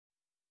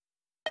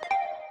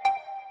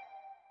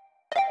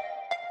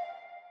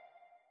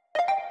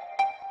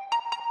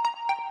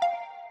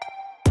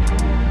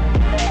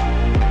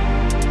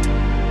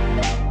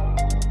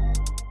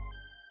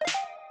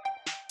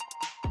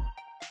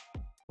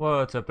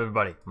What's up,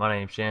 everybody? My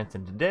name's Chance,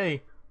 and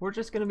today we're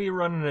just going to be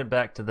running it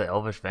back to the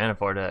Elvish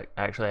Vannifar deck.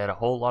 I actually had a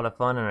whole lot of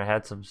fun, and I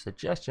had some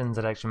suggestions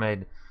that actually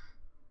made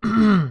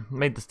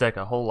made this deck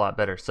a whole lot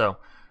better. So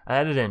I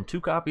added in 2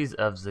 copies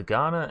of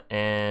Zagana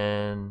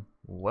and,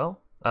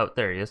 well, oh,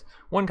 there he is.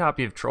 1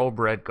 copy of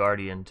Trollbred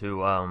Guardian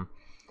to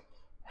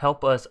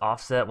help us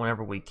offset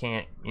whenever we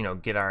can't,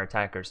 get our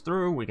attackers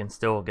through. We can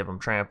still give them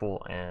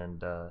trample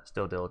and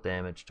still deal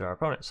damage to our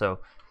opponent. So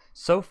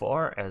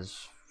far,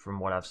 as from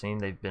what I've seen,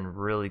 they've been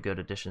really good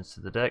additions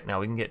to the deck.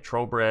 Now we can get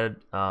Trollbred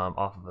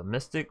off of a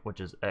Mystic,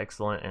 which is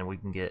excellent, and we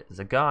can get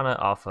Zagana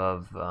off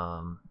of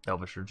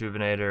Elvish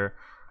Rejuvenator,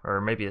 or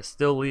maybe a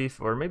Still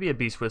Leaf, or maybe a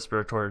Beast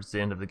Whisperer towards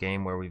the end of the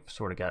game where we've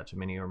sort of got too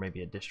many, or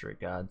maybe a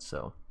District God.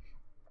 So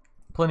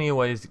plenty of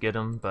ways to get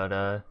them,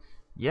 but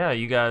yeah,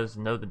 you guys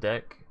know the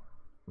deck.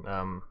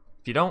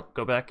 If you don't,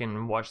 go back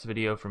and watch the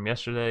video from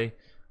yesterday.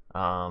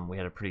 We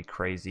had a pretty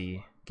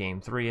crazy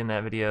game 3 in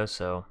that video,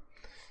 so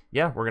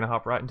yeah, we're gonna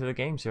hop right into the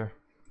games here.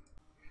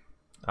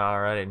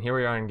 Alright, and here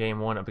we are in game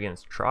 1 up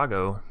against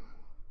Trago.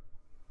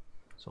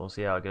 So we'll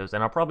see how it goes.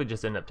 And I'll probably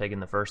just end up taking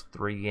the first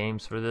 3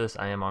 games for this.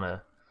 I am on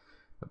a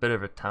bit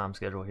of a time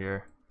schedule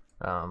here.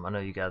 I know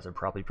you guys are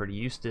probably pretty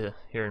used to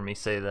hearing me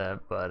say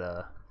that,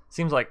 but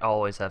seems like I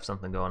always have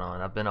something going on.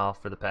 I've been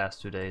off for the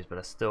past 2 days, but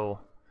I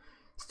still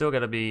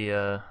gotta be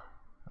on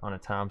a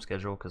time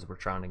schedule because we're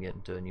trying to get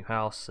into a new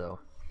house, so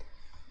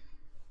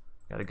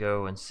gotta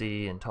go and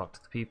see and talk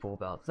to the people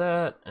about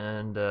that,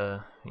 and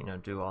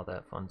do all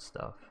that fun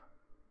stuff.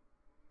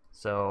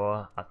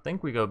 So I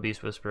think we go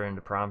Beast Whisperer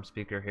into Prime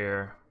Speaker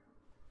here.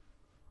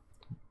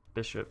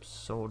 Bishop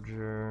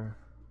Soldier.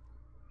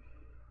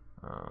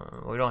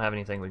 We don't have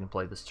anything we can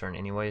play this turn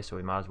anyway, so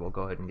we might as well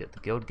go ahead and get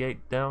the Guild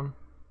Gate down.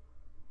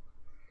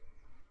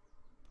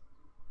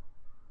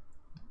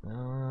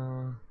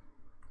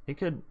 He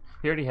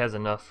already has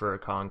enough for a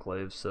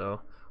Conclave, so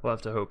we'll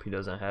have to hope he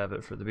doesn't have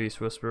it for the Beast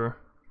Whisperer.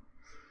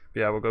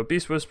 Yeah, we'll go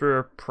Beast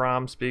Whisperer,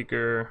 Prime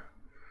Speaker.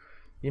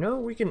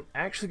 We can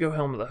actually go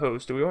Helm of the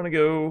Host. Do we want to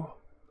go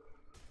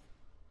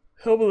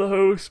Helm of the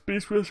Host,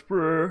 Beast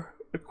Whisperer,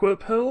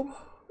 Equip Helm?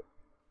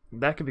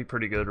 That could be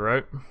pretty good,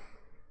 right?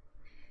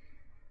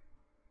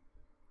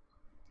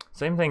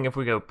 Same thing if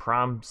we go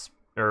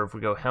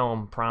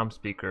Helm, Prime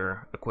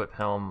Speaker, Equip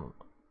Helm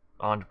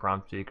onto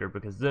Prime Speaker,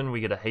 because then we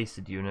get a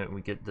hasted unit.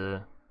 We get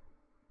the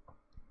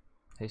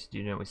hasted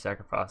unit, we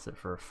sacrifice it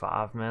for a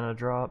 5 mana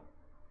drop.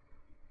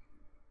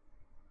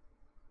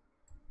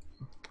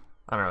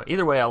 I don't know.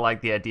 Either way, I like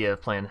the idea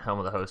of playing Helm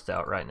of the Host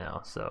out right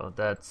now. So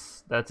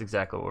that's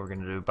exactly what we're going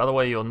to do. By the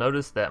way, you'll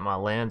notice that my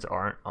lands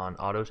aren't on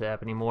auto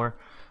tap anymore.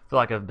 I feel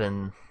like I've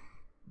been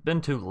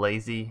too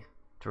lazy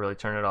to really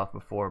turn it off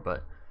before,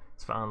 but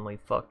it's finally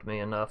fucked me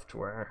enough to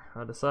where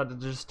I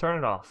decided to just turn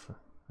it off.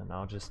 And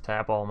I'll just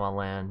tap all my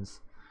lands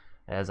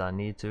as I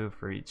need to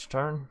for each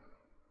turn.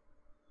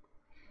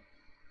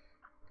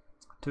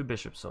 2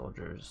 Bishop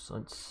Soldiers.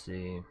 Let's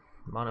see.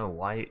 Mono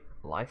white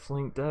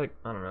lifelink deck.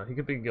 I don't know. He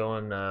could be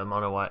going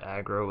mono white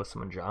aggro with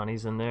some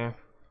Johnnies in there.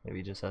 Maybe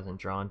he just hasn't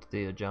drawn to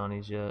the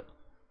Johnnies yet.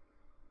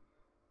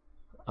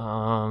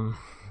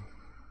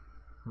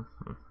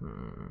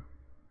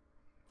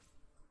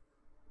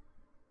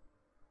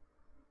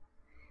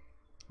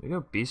 We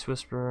go Beast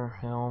Whisperer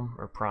Helm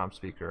or Prime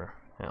Speaker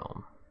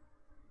Helm,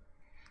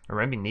 or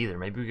maybe neither.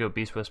 Maybe we go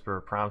Beast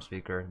Whisperer, Prime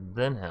Speaker,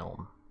 then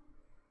Helm.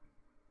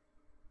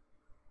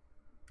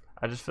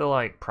 I just feel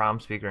like Prime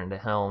Speaker into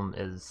Helm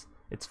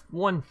it's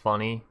one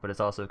funny, but it's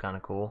also kind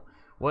of cool.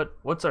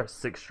 What's our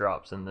 6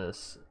 drops in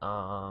this?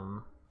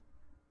 Trollbred.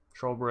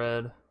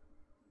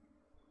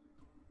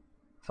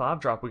 5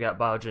 drop, we got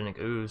Biogenic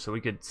Ooze, so we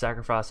could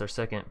sacrifice our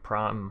 2nd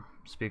Prime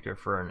Speaker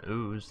for an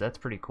Ooze. That's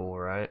pretty cool,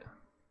 right?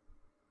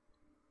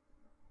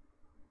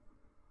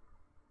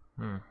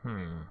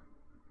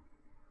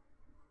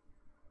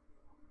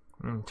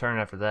 Turn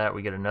after that,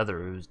 we get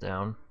another Ooze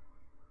down.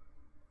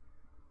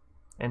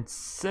 And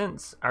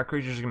since our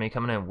creatures are going to be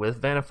coming in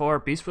with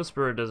Vannifar, Beast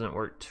Whisperer doesn't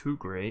work too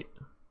great.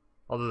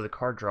 Although the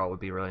card draw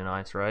would be really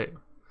nice, right?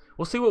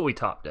 We'll see what we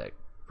top deck.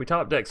 If we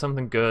top deck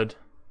something good,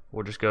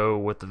 we'll just go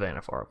with the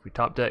Vannifar. If we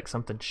top deck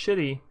something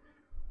shitty,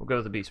 we'll go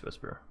with the Beast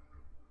Whisperer.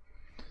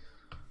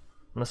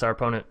 Unless our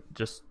opponent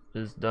just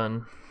is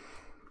done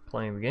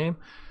playing the game.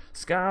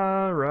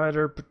 Sky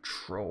Rider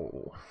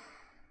Patrol.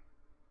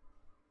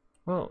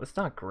 Well, it's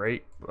not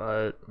great,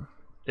 but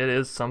it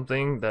is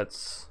something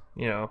that's,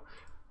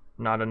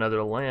 not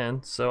another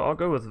land, so I'll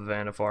go with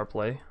Vannifar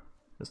play.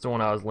 It's the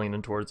one I was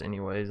leaning towards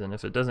anyways, and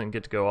if it doesn't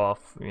get to go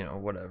off,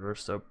 whatever,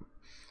 so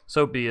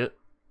be it.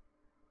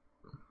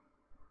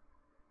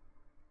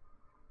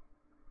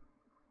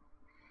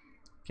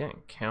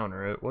 Can't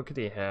counter it. What could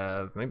he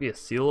have? Maybe a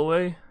Seal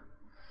Away?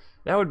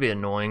 That would be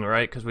annoying,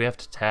 right? Because we have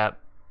to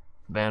tap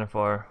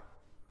Vannifar.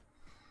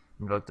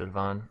 Invoke the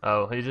Divine.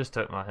 Oh, he just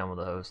took my Helm of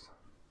the Host.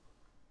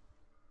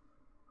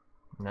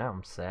 Now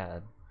I'm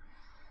sad.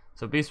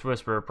 So Beast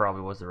Whisperer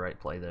probably was the right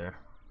play there,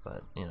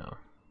 but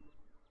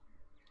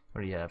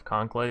what do you have?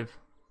 Conclave?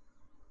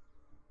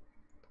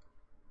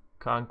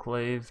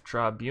 Conclave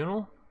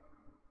Tribunal?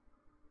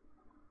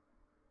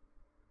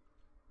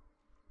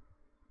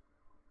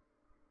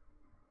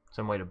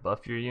 Some way to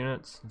buff your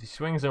units? If he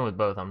swings in with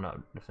both, I'm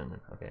not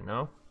defending. Okay,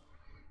 no?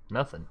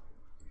 Nothing.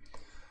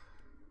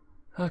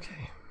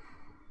 Okay.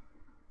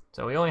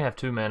 So we only have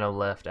 2 mana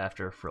left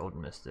after Frilled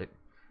Mystic.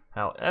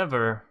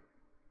 However,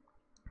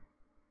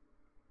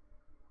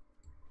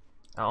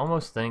 I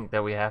almost think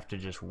that we have to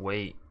just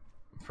wait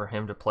for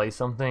him to play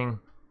something,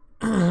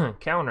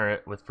 counter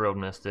it with Frilled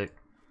Mystic,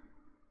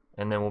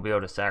 and then we'll be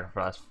able to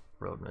sacrifice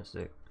Frilled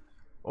Mystic.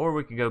 Or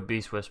we could go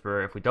Beast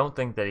Whisperer if we don't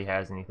think that he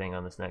has anything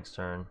on this next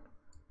turn.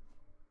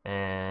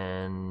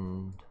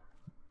 And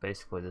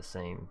basically the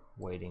same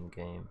waiting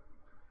game.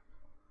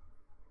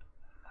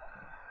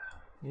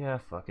 Yeah,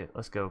 fuck it.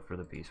 Let's go for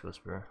the Beast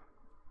Whisperer.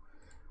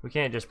 We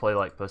can't just play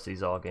like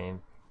pussies all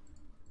game.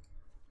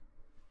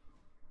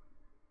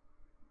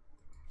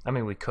 I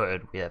mean, we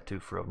could. We have 2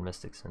 Frilled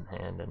Mystics in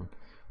hand and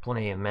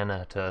plenty of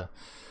mana to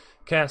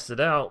cast it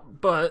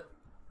out, but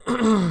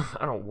I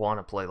don't want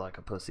to play like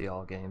a pussy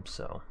all game,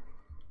 so.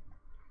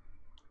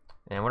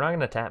 And we're not going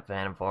to tap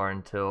Vannifar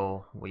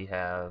until we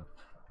have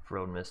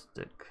Frilled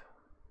Mystic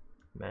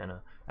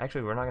mana.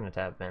 Actually, we're not going to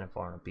tap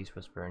Vannifar on a Beast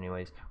Whisperer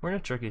anyways. We're in a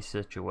tricky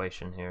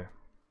situation here.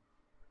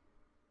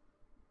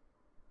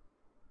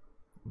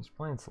 He's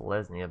playing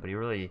Selesnya, but he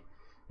really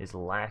is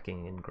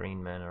lacking in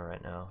green mana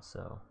right now,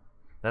 so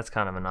that's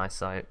kind of a nice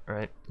sight,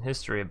 right?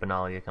 History of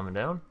Benalia coming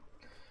down.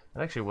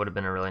 That actually would have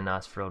been a really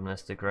nice Frilled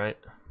Mystic, right?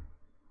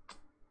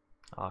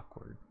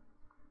 Awkward.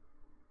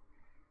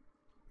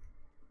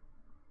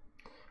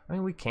 I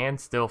mean, we can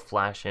still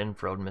flash in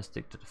Frilled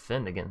Mystic to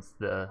defend against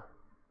the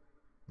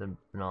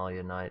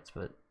Benalia Knights,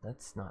 but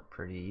that's not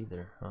pretty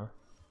either, huh?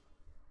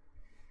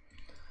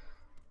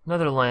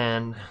 Another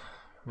land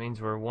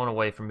means we're 1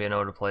 away from being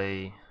able to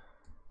play,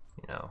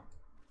 you know,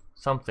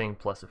 something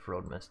plus a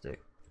Frilled Mystic.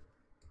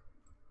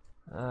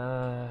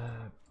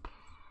 I'll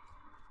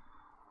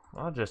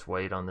just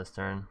wait on this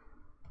turn.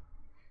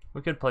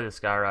 We could play the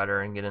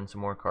Skyrider and get in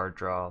some more card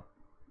draw,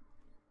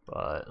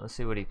 but let's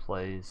see what he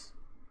plays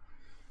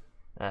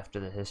after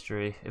the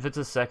history. If it's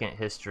a second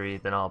history,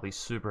 then I'll be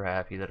super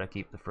happy that I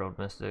keep the Frilled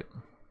Mystic.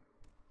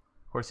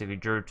 Of course, if he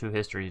drew 2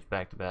 histories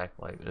back to back,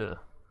 like, ugh.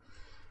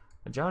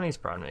 Johnny's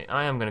probably.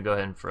 I am going to go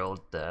ahead and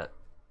Frill that.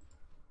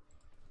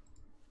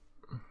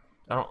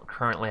 I don't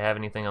currently have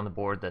anything on the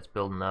board that's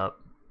building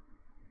up.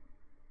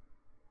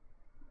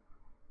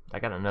 I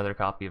got another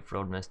copy of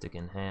Frilled Mystic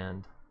in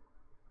hand.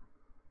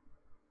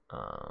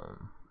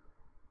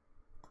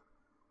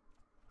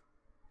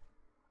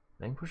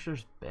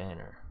 Vanquisher's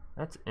Banner.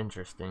 That's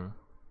interesting.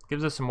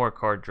 Gives us some more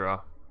card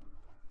draw.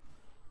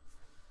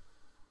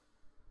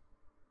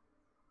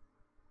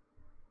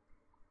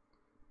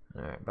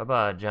 Alright,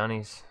 bye-bye,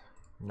 Johnny's.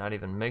 Not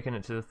even making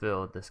it to the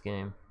field this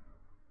game.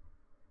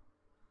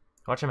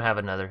 Watch him have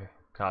another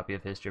copy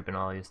of History of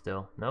Benalia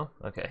still. No?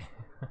 Okay.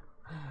 I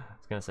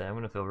was going to say, I'm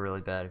going to feel really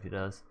bad if he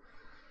does.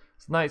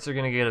 His Knights are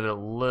going to get a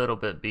little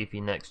bit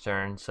beefy next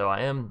turn, so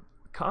I am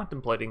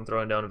contemplating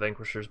throwing down a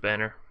Vanquisher's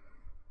Banner.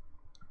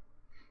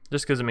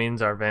 Just because it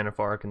means our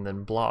Vannifar can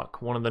then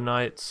block one of the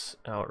Knights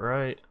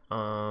outright.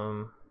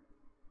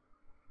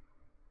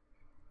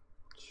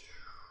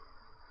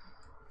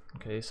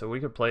 Okay, so we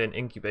could play an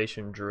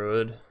Incubation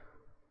Druid.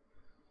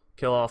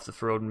 Kill off the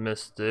Frilled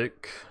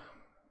Mystic.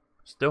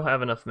 Still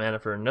have enough mana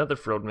for another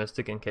Frilled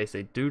Mystic in case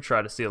they do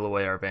try to seal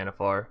away our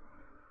Vannifar.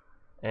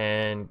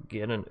 And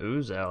get an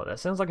Ooze out. That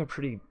sounds like a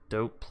pretty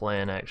dope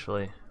plan,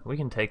 actually. We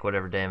can take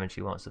whatever damage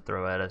he wants to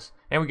throw at us.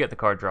 And we get the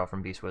card draw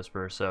from Beast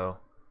Whisperer, so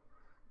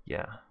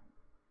yeah.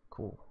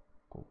 Cool.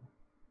 Cool.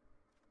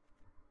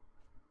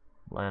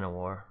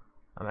 Llanowar.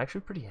 I'm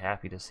actually pretty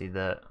happy to see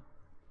that.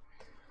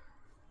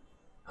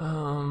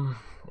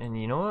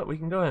 And you know what? We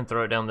can go ahead and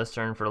throw it down this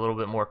turn for a little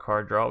bit more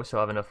card draw. We still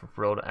have enough for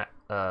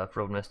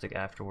Frilled Mystic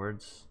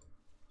afterwards.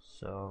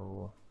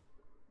 So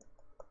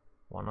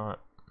why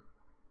not?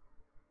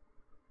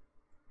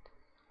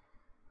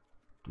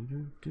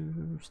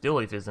 Steel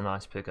Leaf is a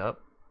nice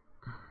pickup.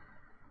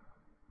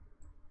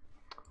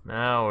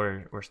 Now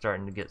we're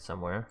starting to get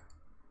somewhere.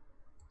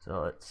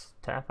 So let's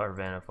tap our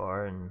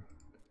Vannifar and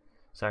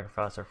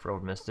sacrifice our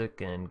Frilled Mystic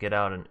and get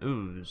out an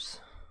Ooze.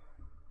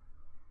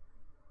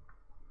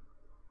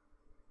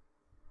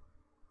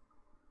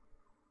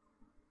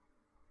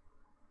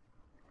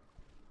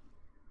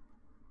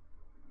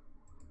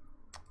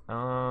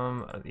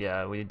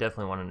 Yeah, we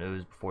definitely want an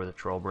Ooze before the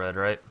Trollbred,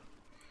 right?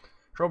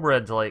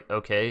 Trollbred's like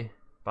okay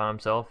by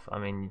himself. I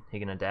mean, he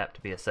can adapt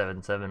to be a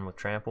 7/7 with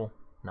trample.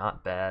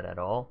 Not bad at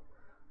all.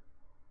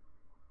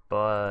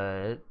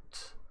 But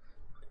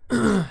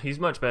he's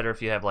much better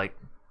if you have like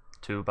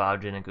 2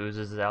 biogenic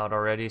Oozes out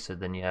already, so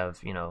then you have,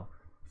 you know,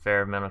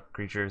 fair amount of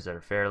creatures that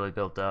are fairly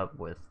built up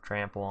with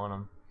trample on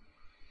them.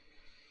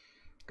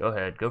 Go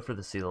ahead, go for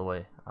the seal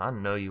away. I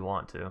know you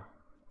want to.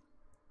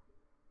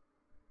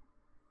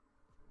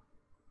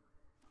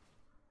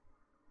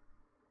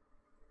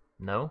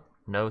 No?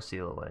 No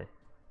seal away.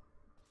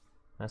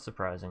 That's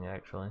surprising,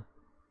 actually.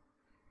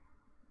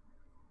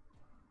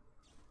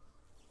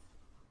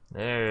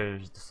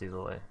 There's the seal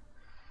away.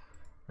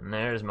 And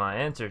there's my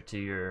answer to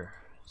your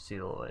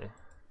seal away.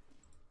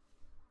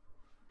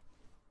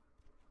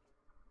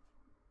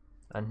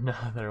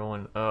 Another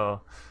one.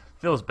 Oh,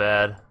 feels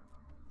bad.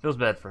 Feels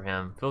bad for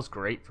him. Feels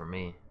great for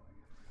me.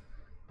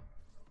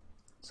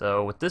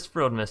 So with this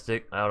Frilled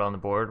Mystic out on the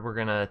board, we're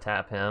gonna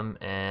tap him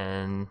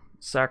and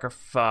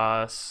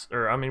sacrifice,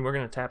 or I mean, we're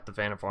gonna tap the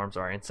Vannifar, I'm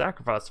sorry, and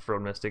sacrifice the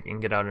Frilled Mystic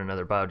and get out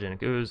another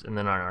Biogenic Ooze, and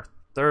then on our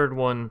third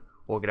one,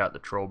 we'll get out the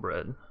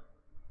Trollbred.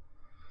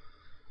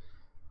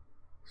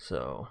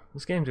 So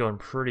this game's going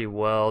pretty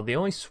well. The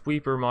only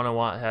sweeper Mono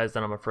White has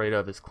that I'm afraid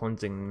of is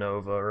Cleansing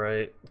Nova,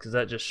 right? Because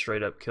that just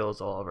straight up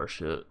kills all of our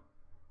shit.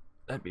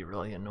 That'd be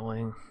really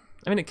annoying.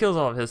 I mean, it kills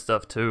all of his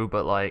stuff too,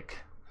 but like,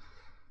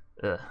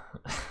 ugh.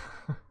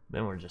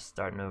 Then we're just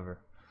starting over.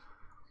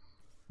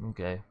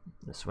 Okay,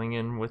 the swing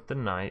in with the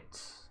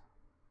Knights.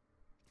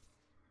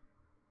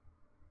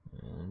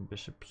 And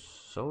Bishop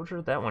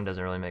Soldier, that one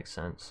doesn't really make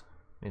sense.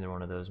 Neither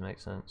one of those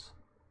makes sense.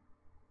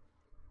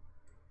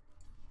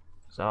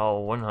 So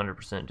I'll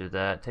 100% do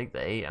that. Take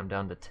the 8, I'm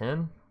down to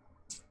 10.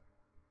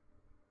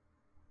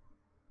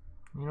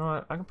 You know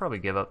what, I can probably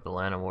give up the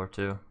Llanowar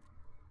too.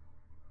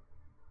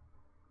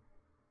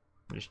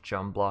 Just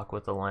jump block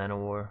with the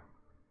Llanowar.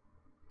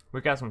 We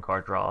got some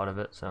card draw out of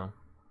it, so.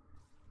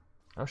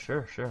 Oh,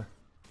 sure.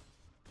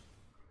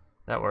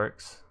 That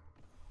works.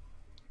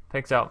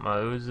 Takes out my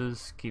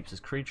oozes, keeps his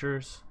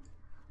creatures.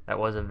 That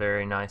was a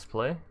very nice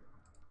play.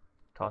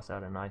 Toss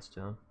out a nice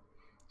to him,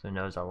 so he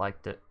knows I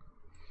liked it.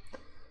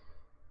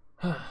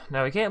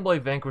 Now we can't play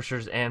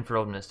Vanquishers and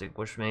Frilled Mystic,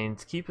 which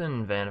means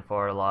keeping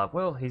Vannifar alive.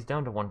 Well, he's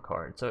down to 1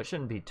 card, so it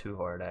shouldn't be too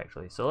hard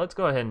actually. So let's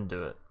go ahead and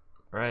do it.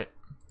 Right?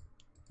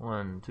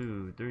 1,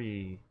 2,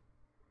 3,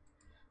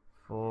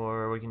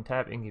 4. We can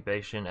tap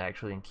Incubation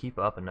actually and keep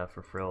up enough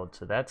for Frilled,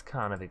 so that's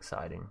kind of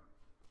exciting.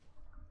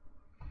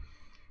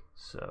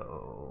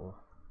 So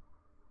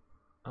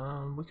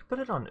we could put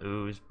it on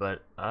Ooze,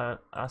 but I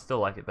still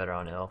like it better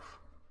on Elf.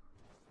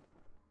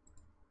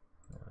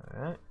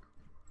 Alright.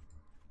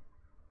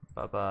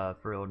 Bye bye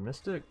Frilled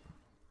Mystic.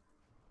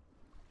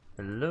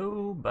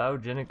 Hello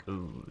Biogenic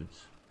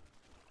Ooze.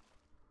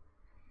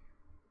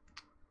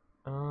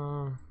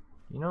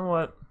 You know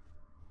what?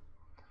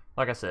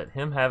 Like I said,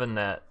 him having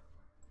that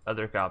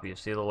other copy of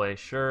Seal Away,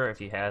 sure, if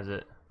he has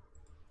it,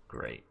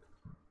 great.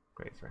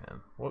 Great for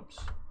him. Whoops.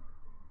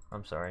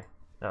 I'm sorry.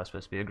 That was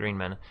supposed to be a green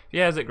mana. If he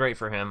has it, great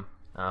for him.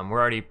 We're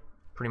already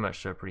pretty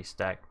much to a pretty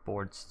stacked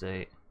board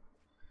state.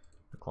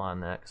 Decline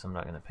that because I'm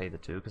not going to pay the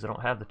 2 because I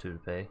don't have the 2 to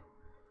pay.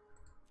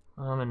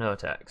 And no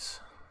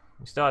attacks.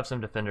 We still have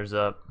some defenders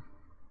up.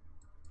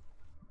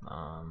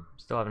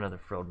 Still have another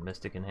Frilled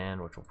Mystic in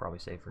hand, which we'll probably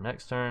save for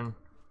next turn.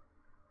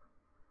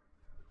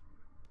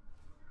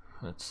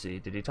 Let's see,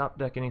 did he top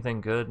deck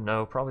anything good?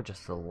 No, probably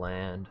just the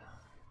land.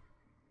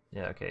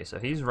 Yeah, okay, so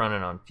he's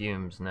running on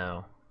fumes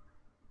now.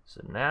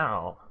 So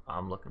now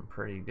I'm looking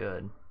pretty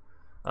good.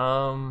 We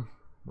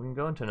can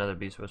go into another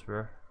Beast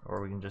Whisperer,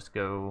 or we can just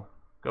go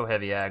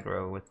heavy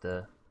aggro with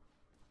the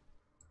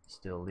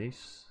Steel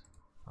Leafs.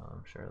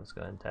 Sure, let's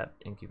go ahead and tap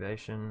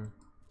Incubation.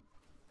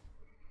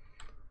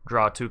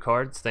 Draw 2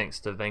 cards thanks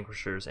to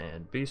Vanquishers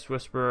and Beast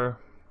Whisperer.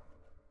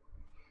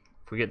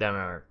 If we get down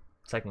our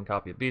second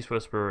copy of Beast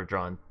Whisperer, we're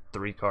drawing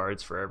 3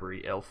 cards for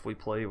every elf we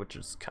play, which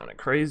is kind of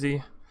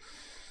crazy.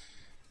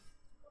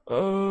 I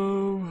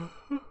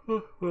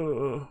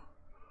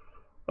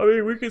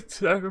mean, we could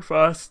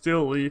sacrifice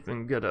Steel Leaf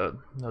and get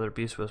another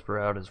Beast Whisperer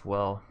out as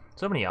well.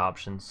 So many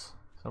options.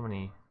 So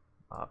many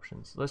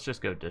options. Let's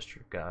just go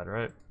District Guide,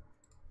 right?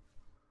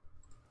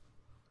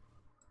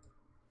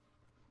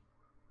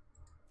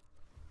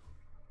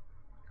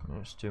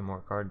 There's 2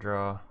 more card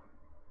draw.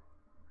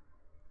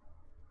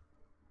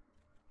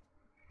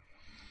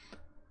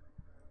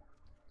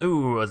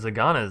 Ooh, a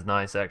Zagana is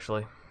nice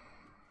actually.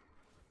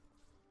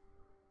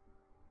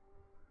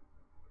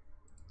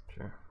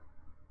 Sure.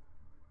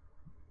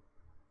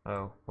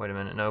 Oh, wait a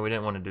minute. No, we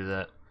didn't want to do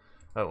that.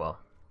 Oh well.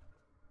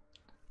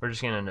 We're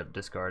just gonna end up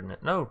discarding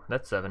it. No,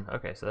 that's 7.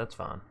 Okay, so that's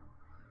fine.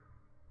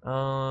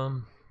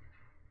 You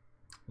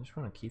just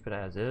want to keep it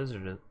as is,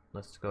 or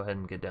let's go ahead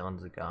and get down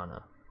to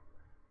Zagana.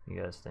 You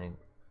guys think?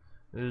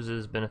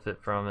 Oozes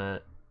benefit from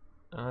it.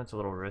 It's a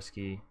little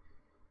risky.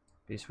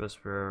 Beast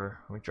Whisperer.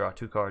 We draw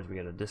 2 cards. We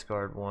got to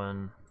discard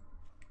 1.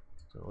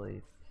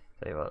 Delete.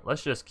 Tell you what.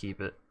 Let's just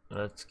keep it.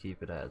 Let's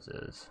keep it as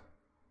is.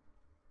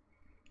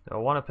 Do I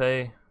want to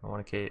pay? I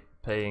want to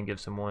pay and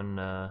give someone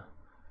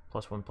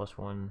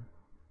 +1/+1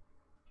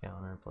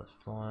 counter plus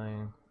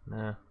flying.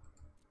 Nah.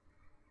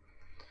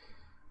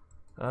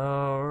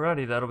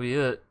 Alrighty, that'll be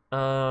it.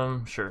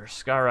 Sure.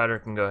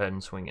 Skyrider can go ahead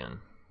and swing in.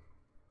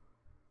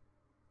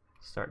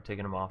 Start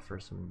taking them off for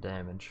some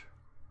damage.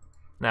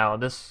 Now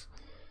this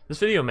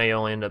video may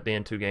only end up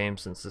being 2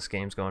 games since this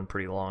game's going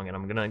pretty long, and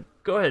I'm gonna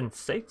go ahead and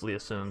safely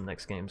assume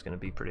next game's gonna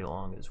be pretty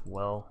long as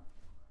well.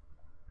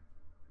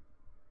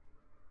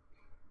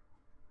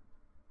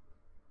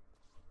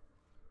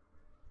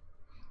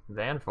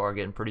 Vannifar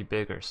getting pretty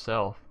big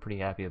herself. Pretty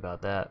happy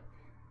about that.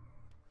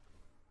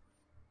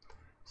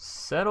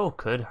 Settle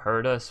could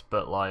hurt us,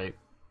 but like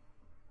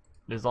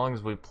as long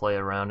as we play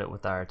around it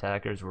with our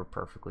attackers, we're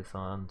perfectly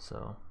fine,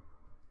 so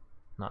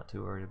not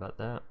too worried about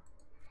that.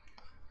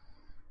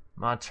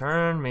 My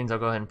turn means I'll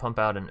go ahead and pump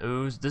out an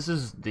Ooze. This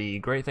is the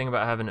great thing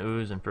about having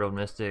Ooze and Frilled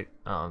Mystic,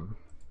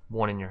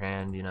 one in your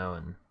hand, you know,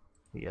 and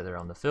the other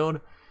on the field,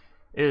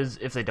 is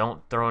if they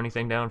don't throw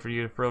anything down for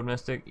you to Frilled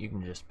Mystic, you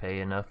can just pay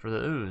enough for the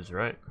Ooze,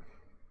 right?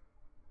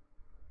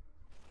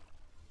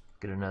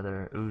 Get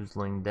another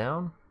Oozeling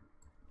down.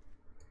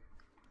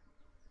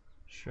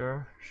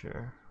 Sure.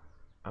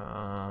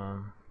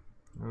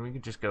 We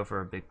could just go for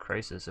a big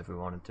Crisis if we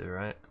wanted to,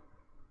 right?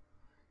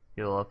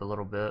 Heal up a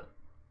little bit.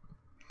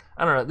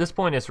 I don't know, at this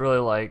point it's really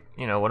like,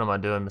 you know, what am I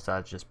doing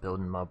besides just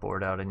building my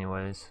board out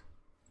anyways?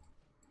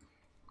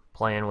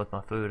 Playing with my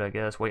food, I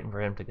guess, waiting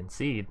for him to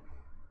concede.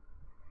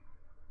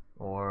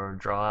 Or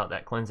draw out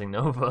that Cleansing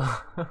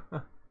Nova.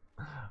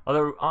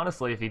 Although,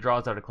 honestly, if he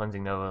draws out a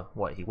Cleansing Nova,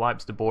 what, he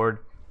wipes the board?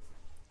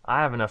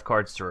 I have enough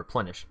cards to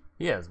replenish.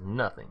 He has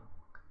nothing.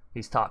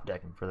 He's top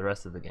decking for the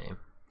rest of the game.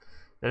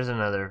 There's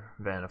another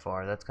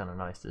Vannifar, that's kind of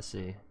nice to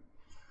see.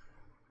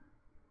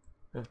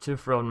 We have 2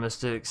 Frilled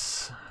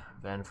Mystics.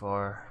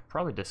 Vannifar.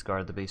 Probably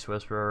discard the Beast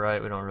Whisperer,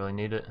 right? We don't really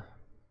need it.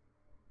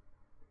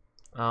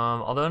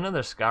 Although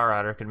another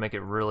Skyrider could make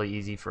it really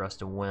easy for us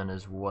to win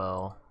as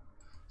well.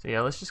 So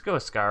yeah, let's just go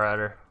with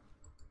Skyrider.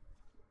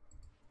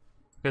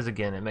 Because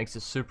again, it makes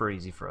it super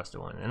easy for us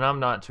to win. And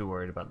I'm not too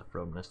worried about the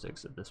Frilled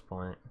Mystics at this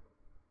point.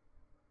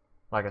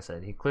 Like I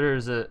said, he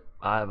clears it.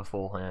 I have a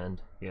full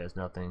hand. He has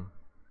nothing.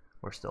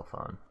 We're still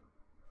fine.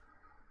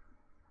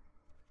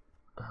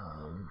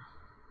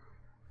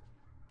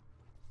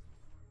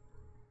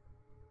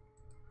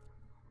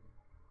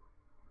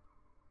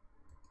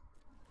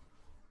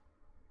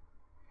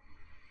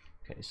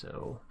 Okay,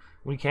 so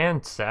we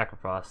can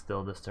sacrifice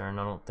still this turn.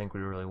 I don't think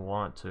we really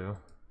want to.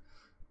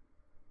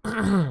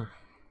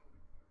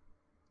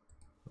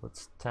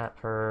 Let's tap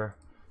her.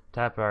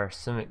 Tap our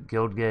Simic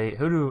Guildgate.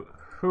 Who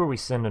are we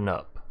sending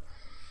up?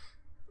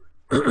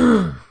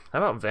 How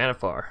about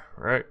Vannifar,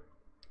 right?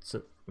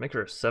 So make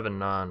her a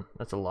 7/9.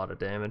 That's a lot of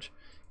damage.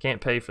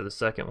 Can't pay for the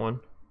second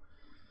one.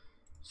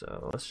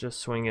 So let's just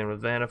swing in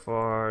with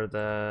Vannifar.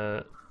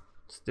 That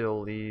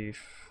Still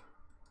Leaf.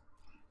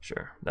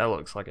 Sure, that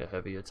looks like a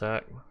heavy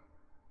attack.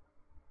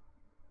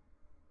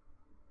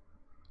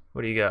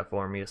 What do you got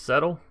for me? A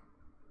Settle?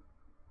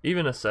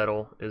 Even a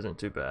Settle isn't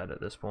too bad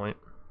at this point.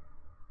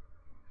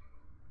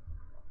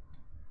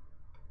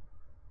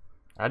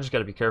 I just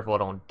gotta be careful I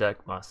don't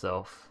deck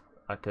myself.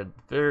 I could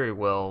very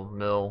well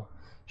mill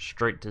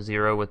straight to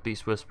 0 with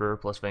Beast Whisperer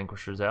plus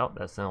Vanquisher's out.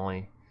 That's the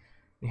only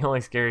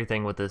scary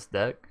thing with this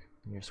deck.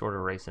 You're sort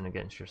of racing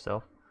against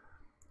yourself.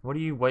 What are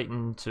you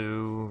waiting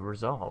to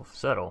resolve?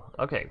 Settle.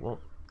 Okay, well,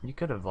 you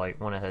could have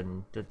like went ahead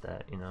and did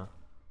that, you know.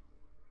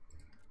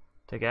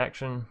 Take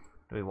action.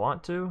 Do we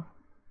want to?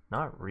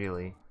 Not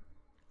really.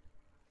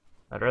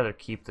 I'd rather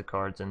keep the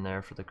cards in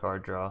there for the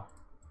card draw.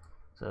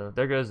 So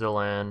there goes the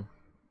land.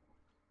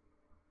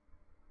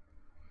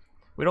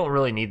 We don't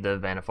really need the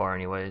Vannifar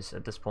anyways.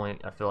 At this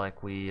point, I feel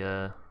like we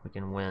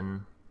can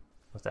win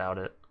without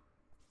it.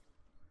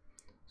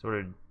 So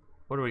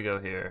where do we go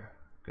here?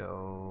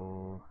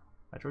 Go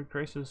Hydroid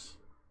Crisis.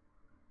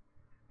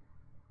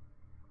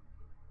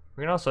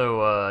 We can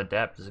also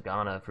adapt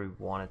Zagana if we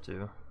wanted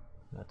to.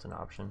 That's an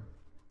option.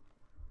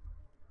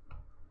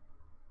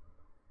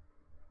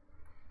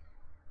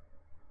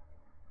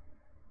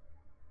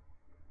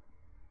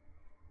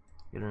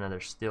 Get another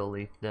Still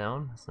Leaf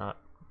down. That's not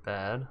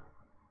bad.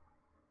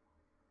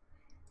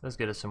 Let's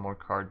get us some more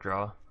card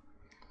draw.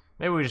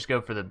 Maybe we just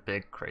go for the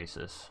big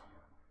Crisis.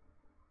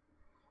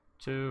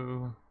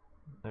 2.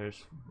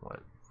 There's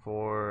what?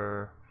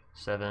 4,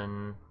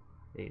 7,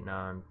 8,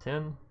 9,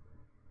 10.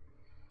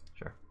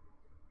 Sure.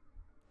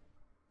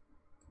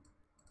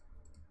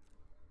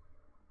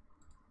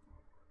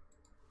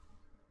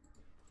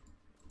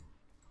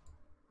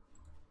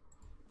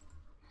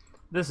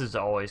 This is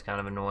always kind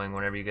of annoying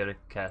whenever you go to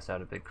cast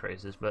out a big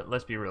Crisis, but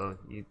let's be real.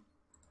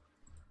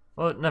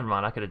 Well, never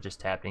mind. I could have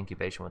just tapped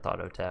Incubation with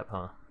auto tap,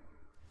 huh?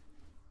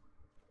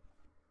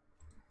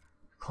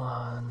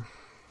 Clon.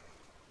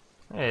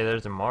 Hey,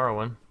 there's a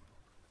Morrowind.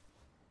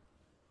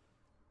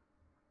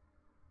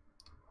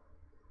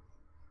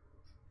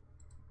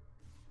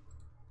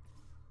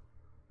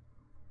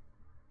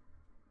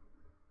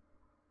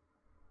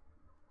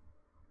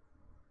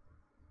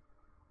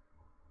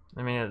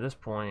 I mean, at this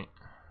point,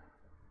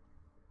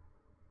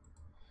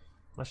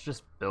 let's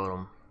just build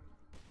them.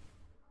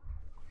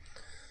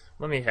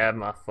 Let me have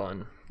my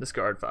fun.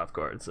 Discard 5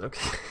 cards,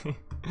 okay.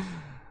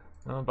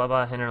 Oh,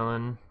 bye-bye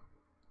Hinterland.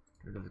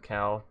 Rid of the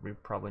cow. We're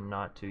probably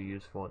not too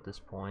useful at this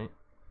point.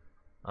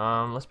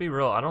 Let's be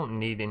real. I don't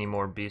need any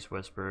more Beast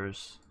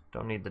Whisperers.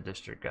 Don't need the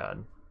District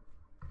God.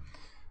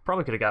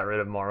 Probably could have got rid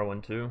of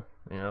Morrowind too.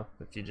 You know,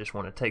 if you just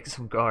want to take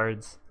some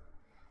cards.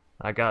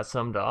 I got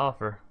some to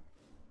offer.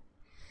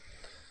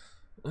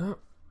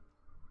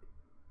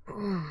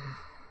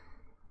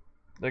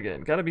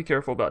 Again, gotta be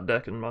careful about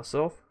decking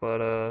myself, but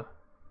I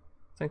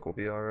think we'll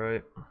be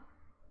alright.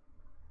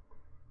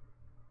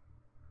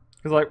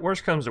 Because, like,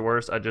 worst comes to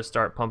worst, I just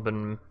start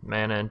pumping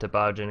mana into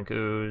Biogenic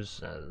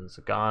Ooze,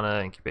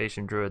 Zagana,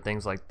 Incubation Druid,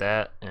 things like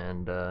that,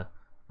 and we're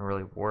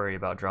really worry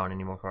about drawing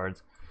any more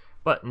cards.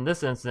 But in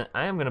this instant,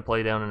 I am going to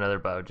play down another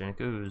Biogenic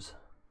Ooze.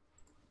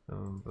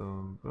 Boom,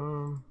 boom,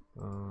 boom,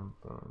 boom,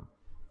 boom.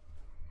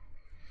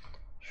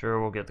 Sure,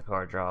 we'll get the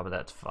card draw, but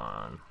that's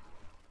fine.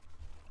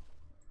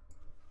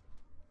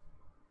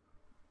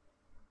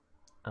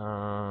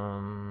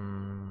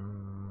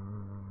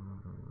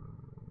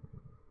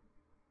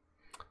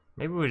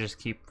 Maybe we just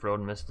keep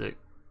Frilled Mystic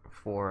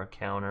for a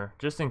counter,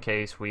 just in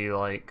case we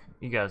like.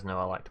 You guys know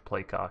I like to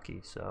play cocky,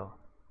 so.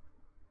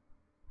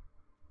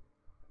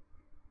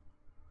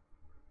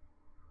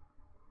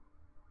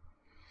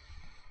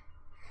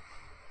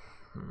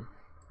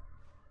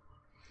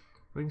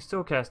 We can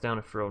still cast down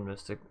a Frilled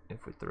Mystic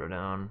if we throw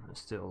down a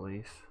Steel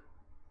Leaf.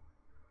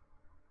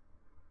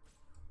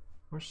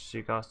 What's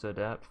she cost to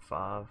adapt?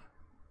 5.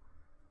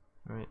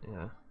 Right,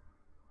 yeah.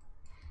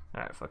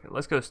 Alright, fuck it.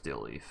 Let's go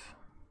Steel Leaf.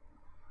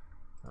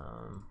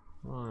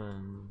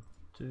 1,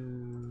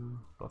 2,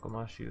 buckle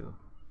my shoe.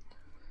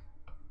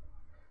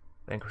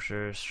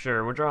 Vanquishers,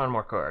 sure, we're drawing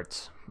more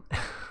cards.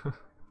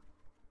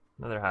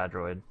 Another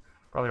Hydroid.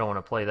 Probably don't want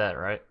to play that,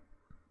 right?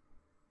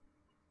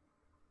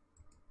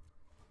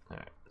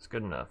 Alright, it's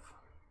good enough.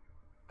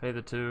 Pay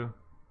the 2.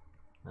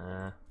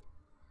 Nah.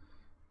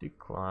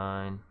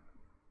 Decline.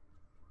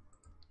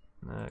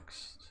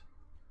 Next.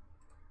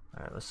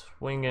 Alright, let's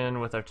swing in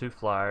with our 2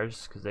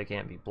 flyers, because they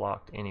can't be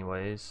blocked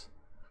anyways.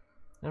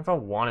 And if I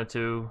wanted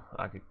to,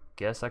 I could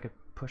guess I could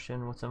push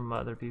in with some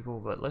other people,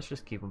 but let's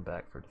just keep them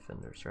back for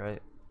defenders, right?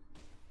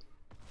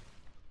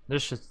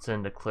 This should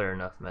send a clear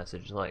enough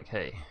message, like,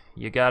 hey,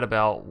 you got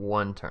about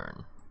 1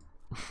 turn.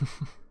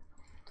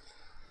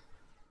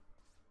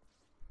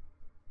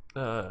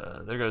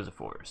 There goes a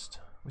forest.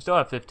 We still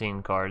have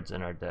 15 cards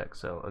in our deck,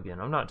 so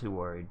again, I'm not too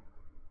worried.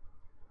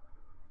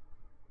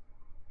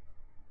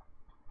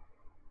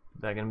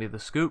 Is that gonna be the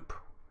scoop?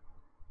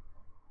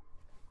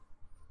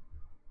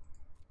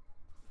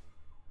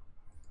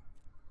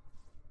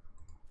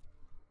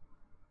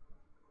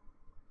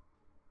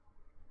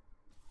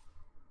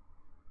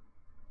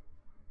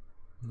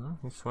 No,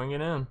 he's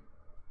swinging in.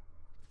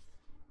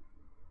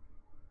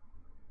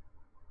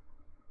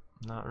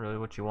 Not really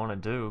what you want to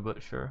do,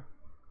 but sure.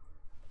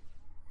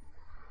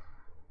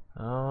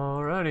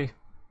 Alrighty,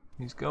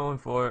 he's going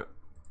for it.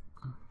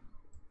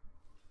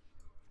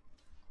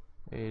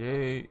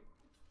 8-8,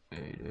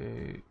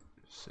 8-8,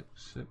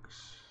 6-6,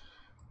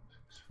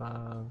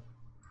 6-5,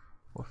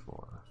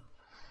 4-4.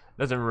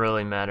 Doesn't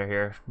really matter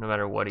here, no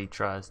matter what he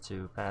tries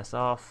to pass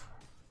off.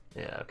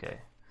 Yeah, okay.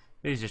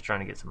 He's just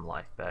trying to get some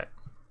life back.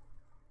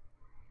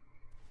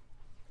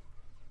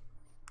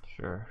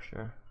 Sure,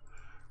 sure.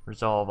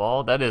 Resolve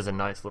all. That is a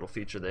nice little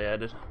feature they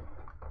added.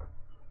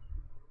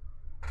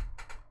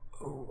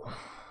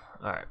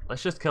 Alright,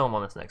 let's just kill him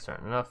on this next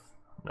turn. Enough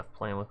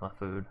playing with my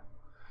food.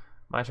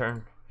 My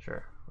turn?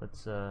 Sure.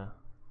 Let's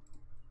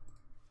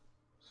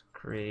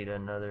create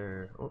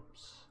another,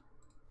 oops.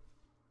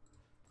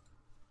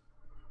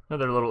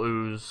 Another little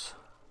ooze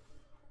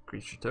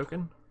creature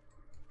token.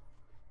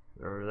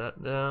 Throw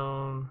that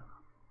down.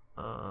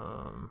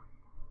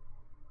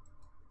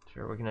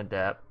 Sure, we can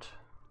adapt.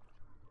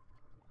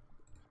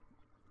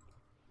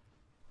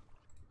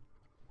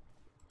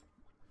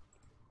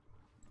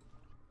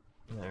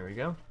 There we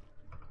go.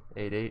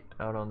 8-8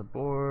 out on the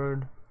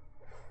board.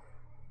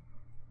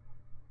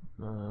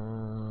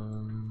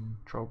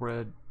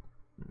 Trollbred.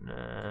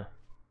 Nah.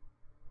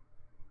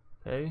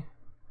 Hey.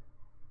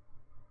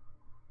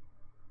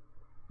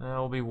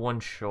 We'll be 1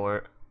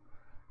 short.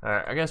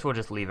 Alright, I guess we'll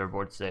just leave our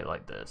board state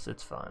like this.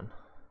 It's fine.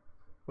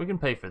 We can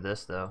pay for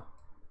this though.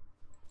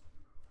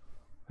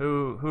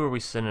 Who are we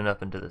sending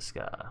up into the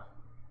sky?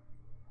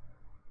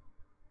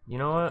 You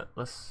know what?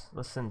 Let's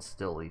send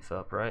Still Leaf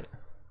up, right?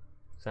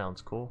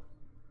 Sounds cool.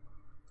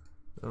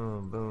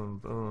 Boom, boom,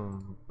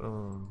 boom,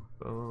 boom,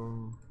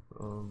 boom,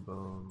 boom,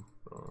 boom,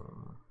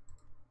 boom.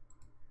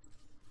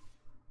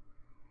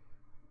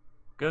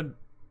 Good,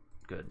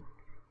 good.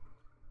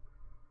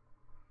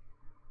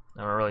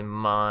 I don't really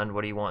mind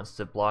what he wants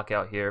to block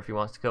out here. If he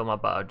wants to kill my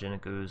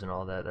Biogenic Ooze and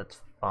all that,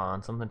 that's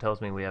fine. Something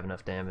tells me we have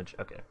enough damage.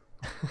 Okay.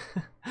 I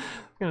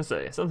was gonna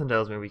say, something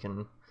tells me we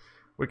can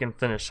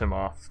finish him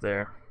off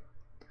there.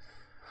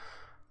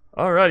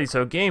 Alrighty,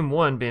 so game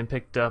 1 being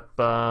picked up,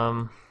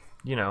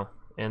 you know,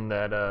 in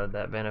that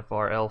that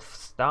Vannifar Elf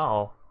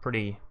style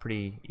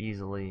pretty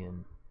easily,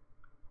 and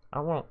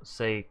I won't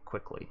say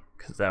quickly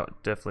because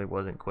that definitely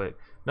wasn't quick.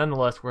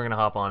 Nonetheless, we're gonna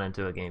hop on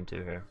into a game 2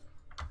 here.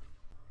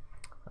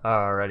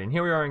 Alrighty, and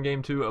here we are in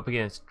game 2 up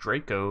against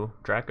Draco,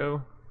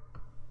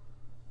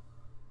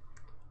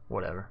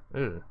 whatever.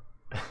 Ew.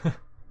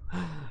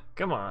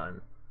 Come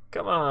on!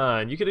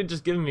 You could have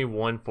just given me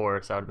 1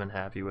 force. I would have been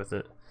happy with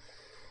it.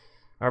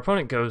 Our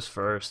opponent goes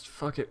first.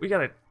 Fuck it. We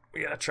gotta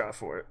try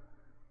for it.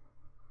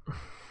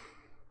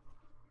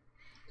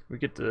 We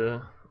get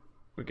the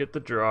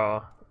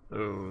draw.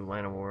 Oh,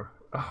 Land of War.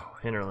 Oh,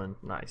 Hinterland.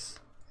 Nice.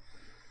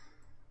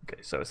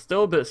 Okay, so it's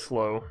still a bit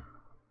slow.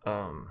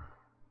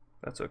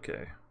 That's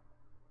okay.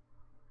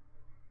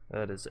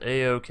 That is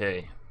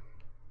a-okay.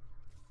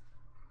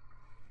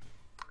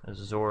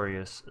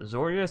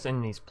 Azorius,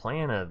 and he's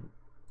playing a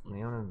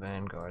Leonin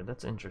Vanguard.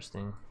 That's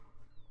interesting.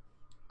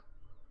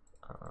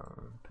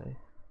 Okay.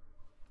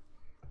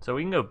 So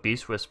we can go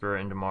Beast Whisperer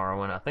into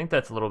Morrowind. I think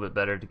that's a little bit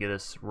better to get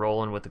us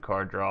rolling with the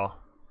card draw.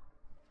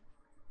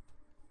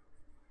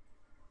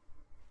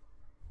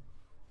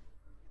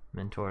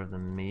 Mentor of the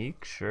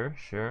Meek, sure.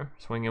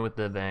 Swing in with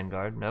the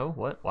Vanguard. No,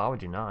 what? Why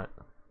would you not?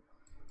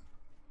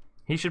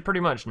 He should pretty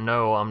much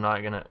know I'm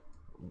not gonna...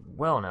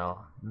 Well,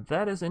 now,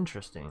 that is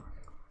interesting.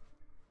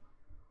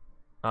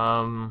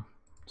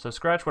 So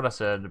scratch what I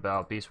said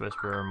about Beast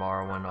Whisperer,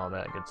 Morrowind, all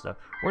that good stuff.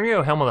 We're gonna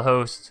go Helm of the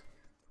Host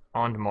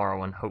on to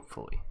Morrowind,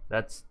 hopefully.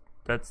 That's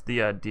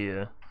the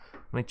idea.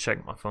 Let me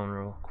check my phone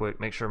real quick,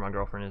 make sure my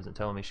girlfriend isn't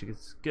telling me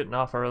she's getting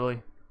off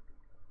early.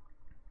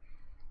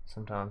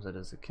 Sometimes that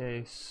is the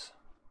case.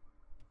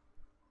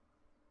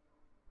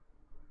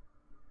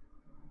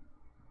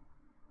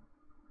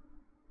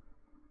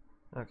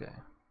 Okay.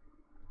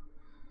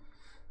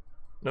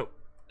 Nope.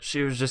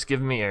 She was just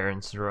giving me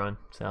errands to run.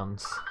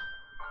 Sounds...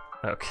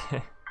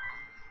 Okay.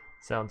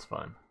 Sounds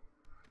fun.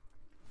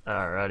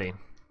 Alrighty.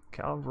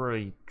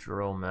 Cavalry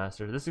Drill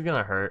Master. This is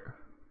gonna hurt.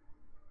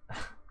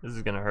 This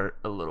is gonna hurt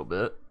a little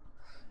bit.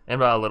 And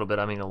by a little bit,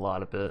 I mean a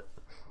lot of bit.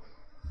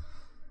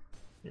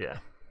 Yeah.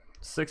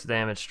 6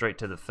 damage straight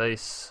to the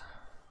face.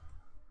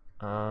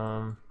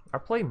 Our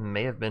play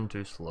may have been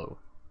too slow.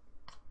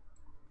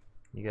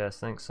 You guys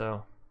think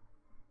so?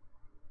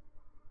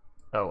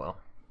 Oh well.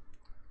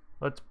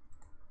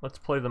 Let's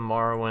play the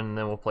Morrowind, and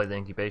then we'll play the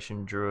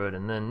Incubation Druid,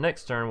 and then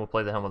next turn we'll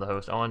play the Helm of the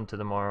Host on to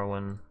the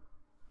Morrowind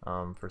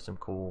for some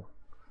cool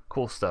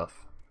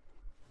stuff.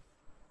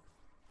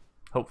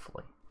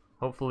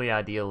 Hopefully,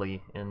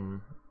 ideally,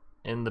 in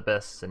the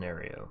best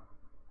scenario,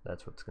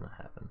 that's what's gonna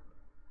happen.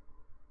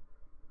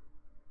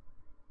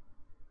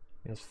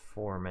 He has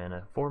 4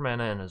 mana,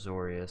 and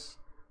Azorius.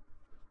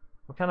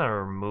 What kind of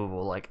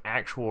removal, like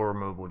actual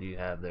removal, do you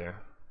have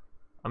there?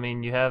 I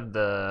mean, you have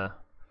the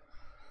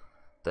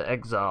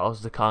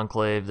Exiles, the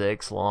Conclave, the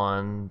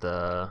Ixalan,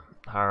 the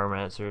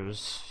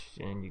Hieromancers,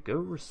 and you go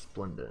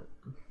Resplendent.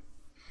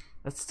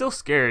 That's still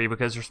scary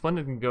because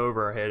Resplendent can go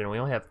over our head and we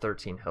only have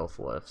 13 health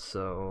left,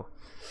 so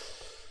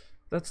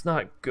that's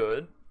not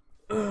good.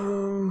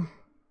 And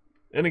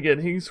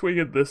again, he can swing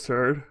it this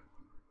turn.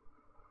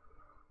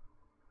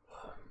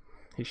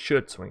 He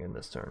should swing in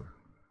this turn.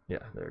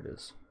 Yeah, there it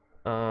is.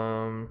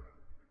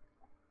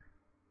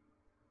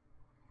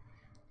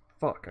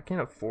 Fuck, I can't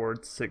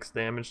afford 6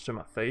 damage to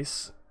my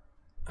face.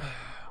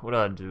 What do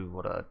I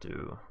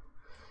do?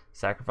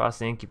 Sacrifice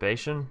the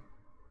Incubation?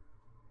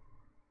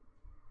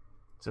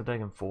 Still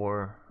taking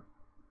 4.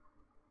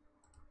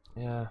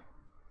 Yeah,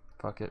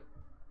 fuck it.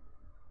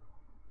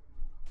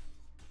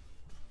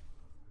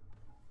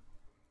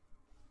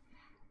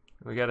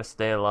 We gotta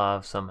stay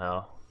alive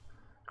somehow.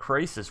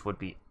 Krasis would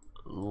be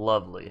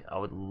lovely. I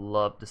would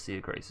love to see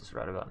a Krasis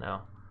right about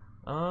now.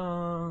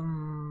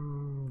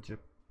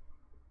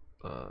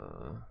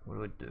 What do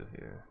we do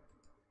here?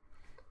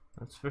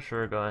 Let's for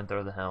sure go ahead and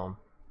throw the Helm.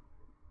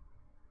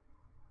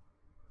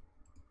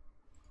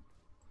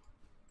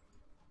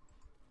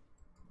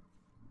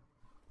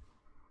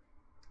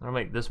 I'll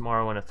make this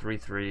Morrowind a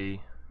 3/3,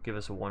 give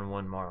us a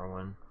 1/1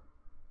 Morrowind.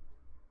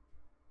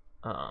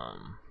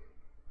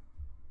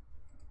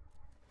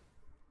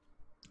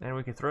 And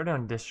we can throw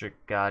down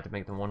District Guide to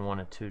make the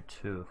 1/1 a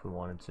 2/2 if we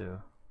wanted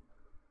to.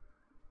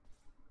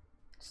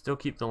 Still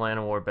keep the Land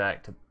of War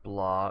back to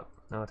block.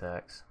 No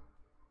attacks.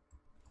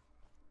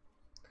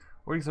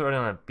 Or you can throw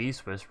down a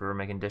Beast Whisperer,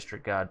 making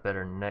District Guide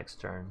better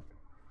next turn.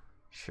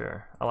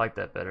 Sure, I like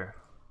that better.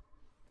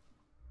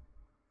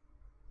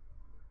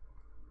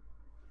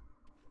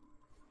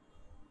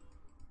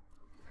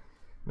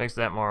 Makes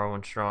that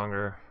Morrowind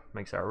stronger.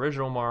 Makes our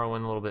original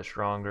Morrowind a little bit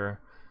stronger.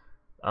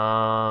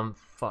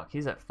 Fuck,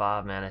 he's at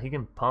 5 mana. He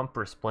can pump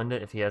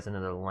Resplendent if he has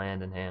another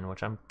land in hand,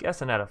 which I'm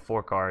guessing out of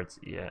 4 cards.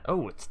 Yeah.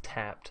 Oh, it's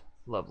tapped.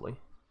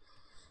 Lovely.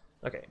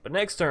 Okay, but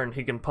next turn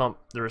he can pump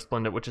the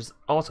Resplendent, which is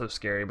also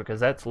scary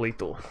because that's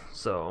lethal.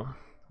 So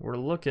we're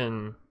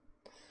looking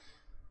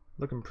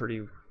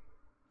pretty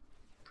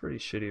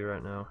shitty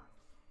right now.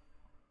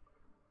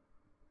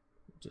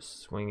 Just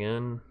swing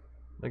in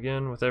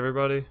again with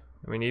everybody.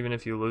 I mean, even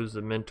if you lose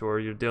the Mentor,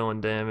 you're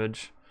dealing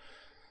damage.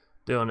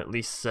 Dealing at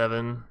least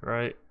 7,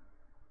 right?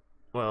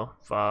 Well,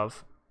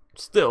 5.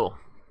 Still,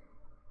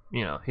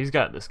 you know, he's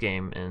got this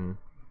game in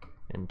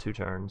 2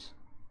 turns.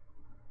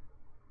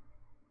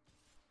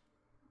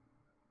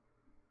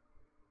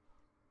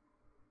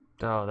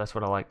 Oh, that's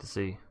what I like to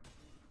see.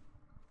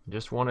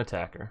 Just one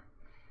attacker.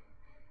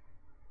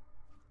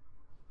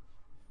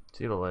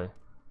 See the way.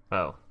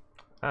 Oh.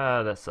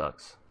 That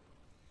sucks.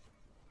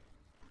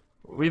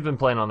 We've been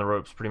playing on the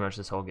ropes pretty much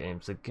this whole game.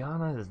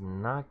 Zagana is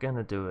not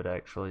gonna do it,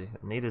 actually.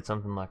 I needed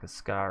something like a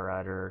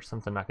Skyrider or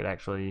something I could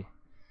actually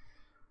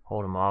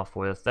hold him off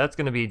with. That's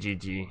gonna be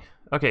GG.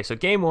 Okay, so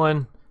game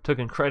 1 took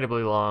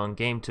incredibly long.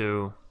 Game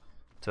 2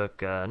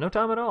 took no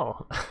time at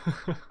all.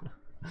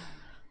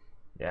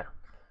 Yeah.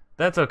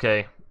 That's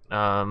okay.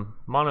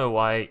 Mono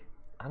white,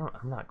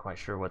 I'm not quite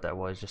sure what that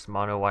was. Just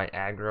mono white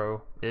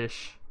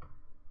aggro-ish.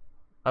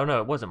 Oh no,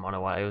 it wasn't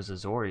mono white. It was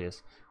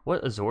Azorius.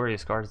 What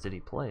Azorius cards did he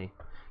play?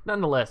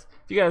 Nonetheless,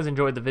 if you guys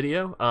enjoyed the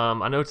video,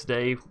 I know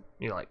today,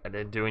 I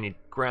didn't do any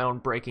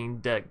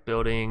groundbreaking deck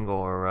building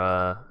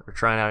or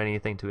trying out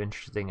anything too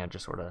interesting. I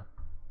just sort of,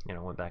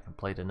 went back and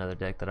played another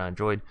deck that I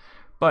enjoyed.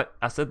 But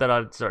I said that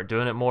I'd start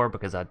doing it more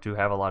because I do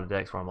have a lot of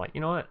decks where I'm like,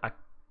 you know what,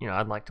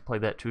 I'd like to play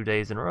that 2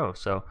 days in a row.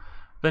 So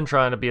been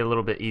trying to be a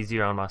little bit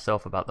easier on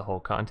myself about the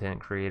whole content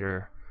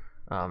creator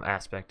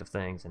aspect of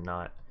things, and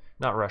not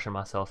rushing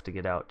myself to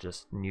get out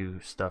just new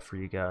stuff for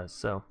you guys.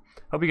 So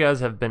hope you guys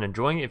have been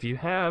enjoying it. If you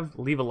have,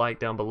 leave a like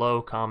down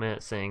below,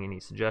 comment saying any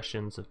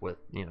suggestions with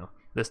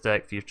this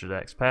deck, future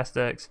decks, past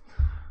decks,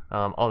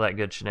 all that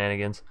good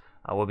shenanigans.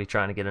 I will be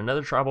trying to get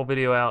another tribal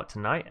video out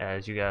tonight,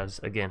 as you guys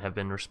again have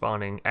been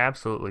responding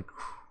absolutely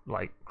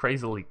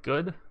crazily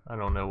good. I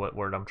don't know what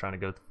word I'm trying to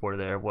go for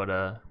there, what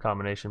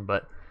combination,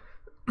 but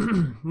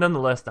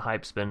nonetheless, the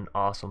hype's been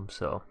awesome,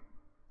 so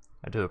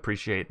I do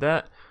appreciate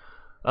that.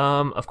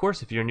 Of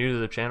course, if you're new to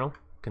the channel,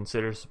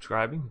 consider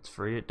subscribing. It's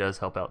free. It does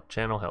help out the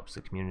channel, helps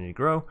the community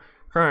grow.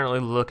 Currently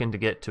looking to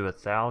get to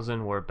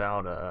 1,000. We're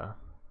about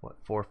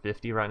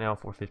 450 right now,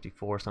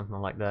 454, something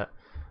like that.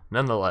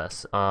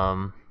 Nonetheless,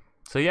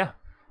 so yeah,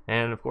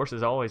 and of course,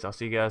 as always, I'll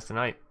see you guys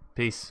tonight.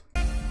 Peace.